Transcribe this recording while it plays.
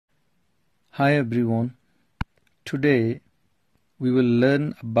Hi everyone. Today we will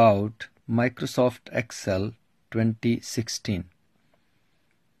learn about Microsoft Excel 2016.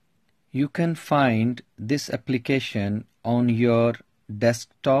 You can find this application on your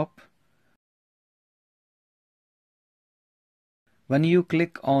desktop. When you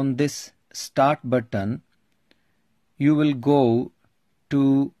click on this Start button, you will go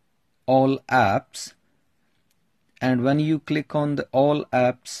to All Apps, and when you click on the All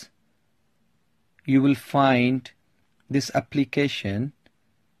Apps, you will find this application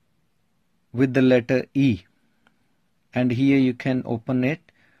with the letter E, and here you can open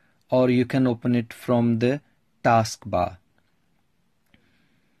it, or you can open it from the taskbar.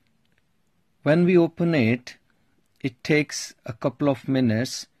 When we open it, it takes a couple of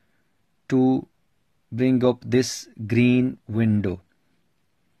minutes to bring up this green window.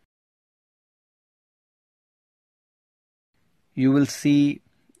 You will see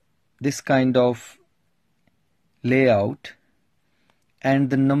this kind of layout,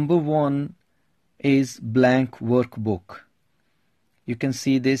 and the number one is blank workbook. You can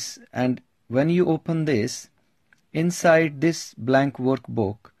see this, and when you open this, inside this blank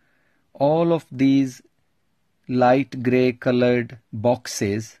workbook, all of these light gray colored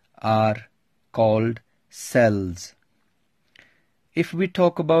boxes are called cells. If we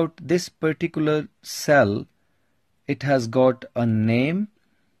talk about this particular cell, it has got a name,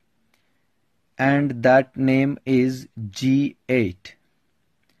 and that name is G8.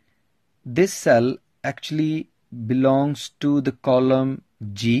 This cell actually belongs to the column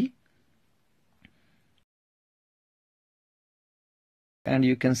G, and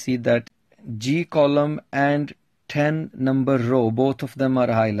you can see that G column and 10 number row, both of them are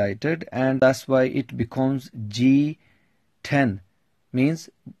highlighted, and that's why it becomes G10, means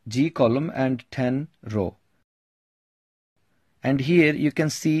G column and 10 row. And here you can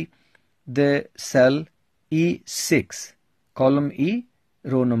see the cell E6, column E,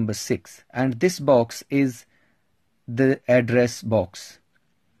 row number 6, and this box is the address box,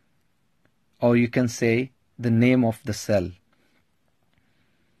 or you can say the name of the cell.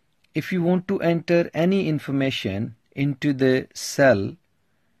 If you want to enter any information into the cell,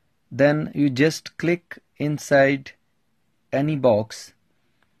 then you just click inside any box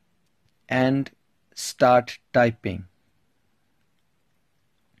and start typing.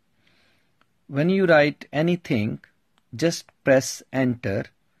 When you write anything, just press enter,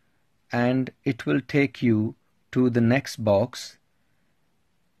 and it will take you to the next box,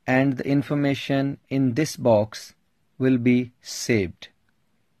 and the information in this box will be saved.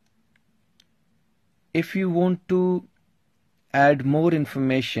 If you want to add more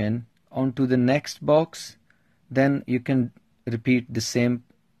information onto the next box, then you can repeat the same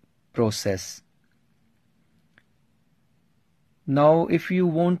process. Now, if you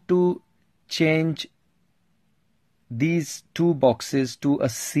want to change these two boxes to a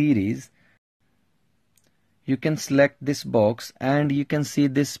series, you can select this box, and you can see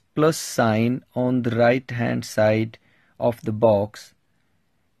this plus sign on the right hand side of the box.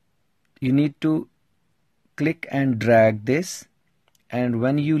 You need to click and drag this, and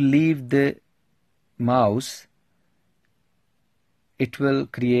when you leave the mouse, it will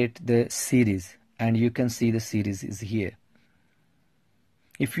create the series, and you can see the series is here.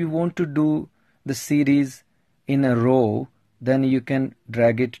 If you want to do the series in a row, then you can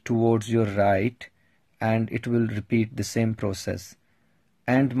drag it towards your right, and it will repeat the same process.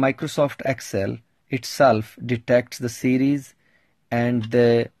 And Microsoft Excel itself detects the series and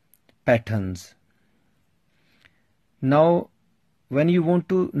the patterns. Now, when you want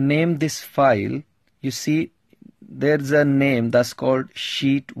to name this file, you see there's a name that's called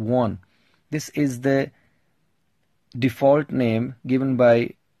Sheet 1. This is the default name given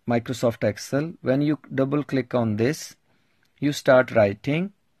by Microsoft Excel. When you double click on this, you start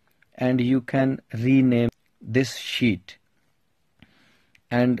writing, and you can rename this sheet.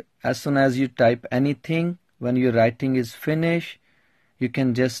 And as soon as you type anything, when your writing is finished, you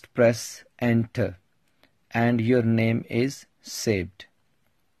can just press enter, and your name is saved.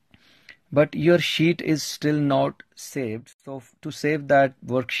 But your sheet is still not saved, so to save that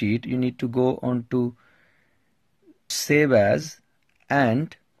worksheet, you need to go on to Save As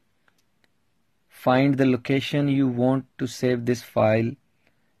and find the location you want to save this file,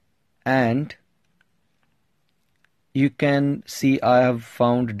 and you can see I have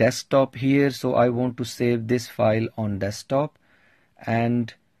found desktop here, so I want to save this file on desktop,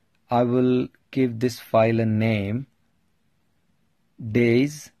 and I will give this file a name,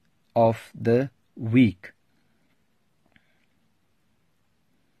 Days of the Week.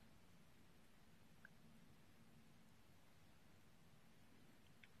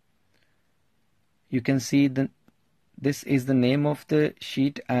 you can see this is the name of the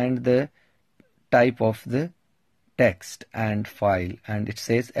sheet and the type of the text and file, and it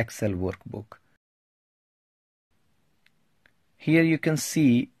says Excel workbook. Here you can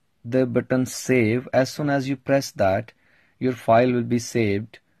see the button save. As soon as you press that, your file will be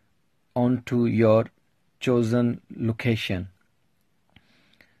saved onto your chosen location.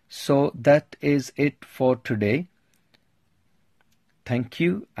 So that is it for today. Thank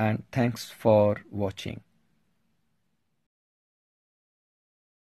you and thanks for watching.